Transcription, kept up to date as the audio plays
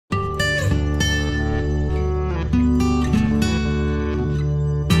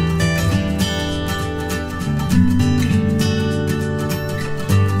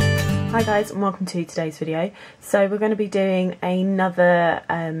Hi guys, and welcome to today's video. So we're going to be doing another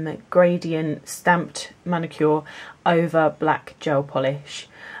gradient stamped manicure over black gel polish.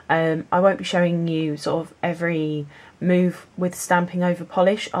 I won't be showing you sort of every move with stamping over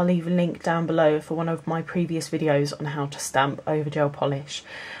polish. I'll leave a link down below for one of my previous videos on how to stamp over gel polish.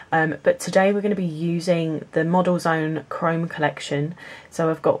 But today we're going to be using the Model Zone Chrome collection. So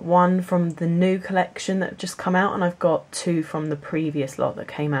I've got one from the new collection that have just come out, and I've got two from the previous lot that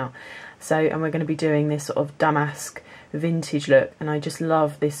came out. So, and we're going to be doing this sort of damask vintage look, and I just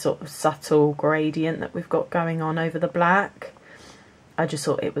love this sort of subtle gradient that we've got going on over the black. I just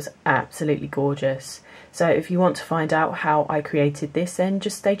thought it was absolutely gorgeous. So if you want to find out how I created this, then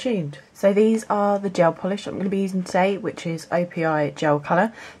just stay tuned. So these are the gel polish I'm going to be using today, which is OPI gel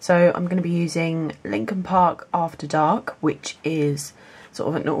colour. So I'm going to be using Lincoln Park After Dark, which is sort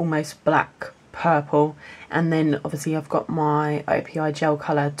of an almost black purple, and then obviously I've got my OPI gel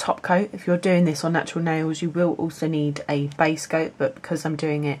colour top coat. If you're doing this on natural nails, you will also need a base coat, but because I'm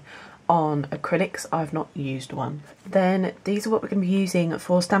doing it on acrylics, I've not used one. Then these are what we're going to be using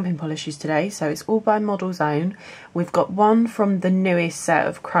for stamping polishes today. So it's all by Model Zone. We've got one from the newest set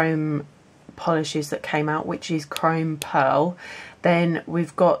of chrome polishes that came out, which is Chrome Pearl. Then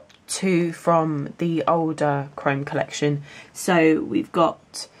we've got two from the older chrome collection. So we've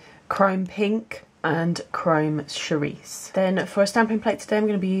got Chrome Pink and Chrome Cerise. Then for a stamping plate today, I'm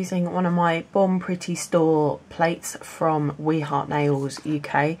going to be using one of my Born Pretty store plates from We Heart Nails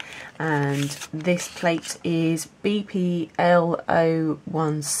UK, and this plate is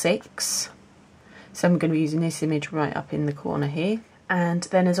BPL016. So I'm going to be using this image right up in the corner here. And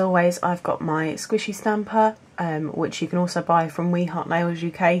then as always, I've got my squishy stamper, which you can also buy from We Heart Nails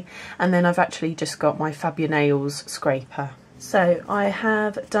UK, and then I've actually just got my Fabia Nails scraper. So I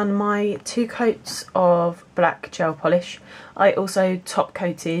have done my 2 coats of black gel polish. I also top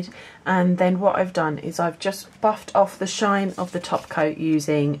coated, and then what I've done is I've just buffed off the shine of the top coat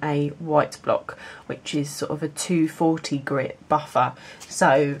using a white block, which is sort of a 240 grit buffer.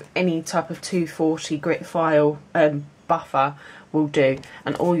 So any type of 240 grit file buffer will do,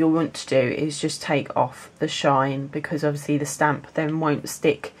 and all you'll want to do is just take off the shine, because obviously the stamp then won't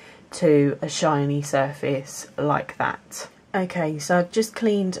stick to a shiny surface like that. Okay, so I've just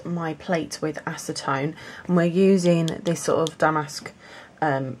cleaned my plate with acetone, and we're using this sort of damask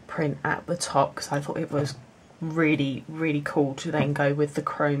print at the top because I thought it was really cool to then go with the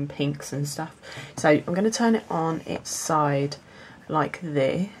chrome pinks and stuff. So I'm going to turn it on its side like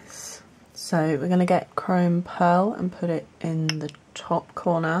this. So we're going to get Chrome Pearl and put it in the top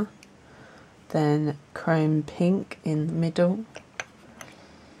corner, then Chrome Pink in the middle,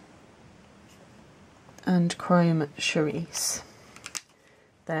 and Chrome Cerise.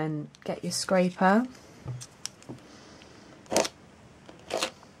 Then get your scraper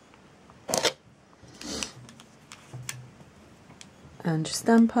and your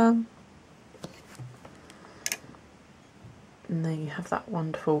stamper, and there you have that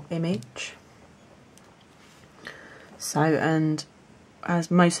wonderful image. So, and as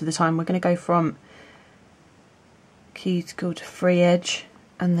most of the time, we're going to go from cuticle to free edge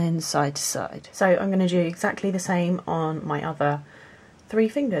and then side to side. So I'm going to do exactly the same on my other 3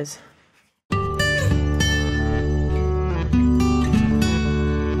 fingers.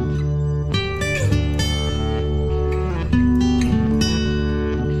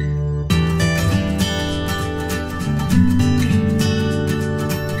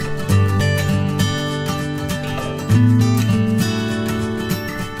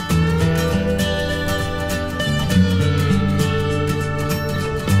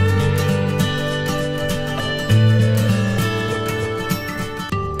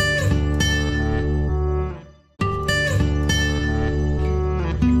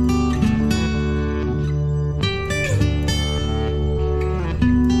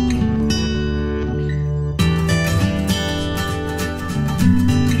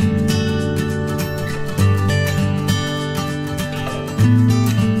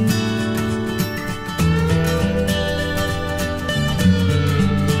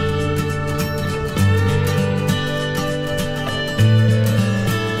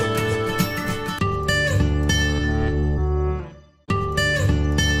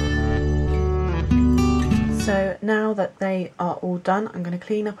 So now that they are all done, I'm going to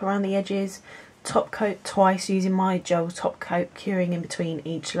clean up around the edges, top coat twice using my gel top coat, curing in between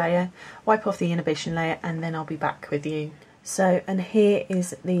each layer, wipe off the inhibition layer, and then I'll be back with you. So, and here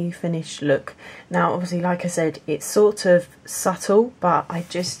is the finished look. Now obviously, like I said, it's sort of subtle, but I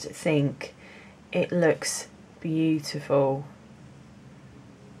just think it looks beautiful.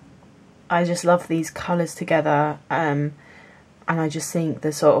 I just love these colours together. I and I just think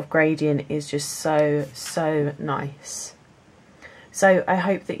the sort of gradient is just so nice. So I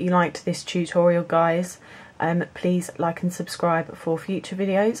hope that you liked this tutorial, guys. Please like and subscribe for future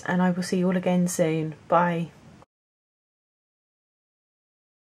videos, and I will see you all again soon. Bye.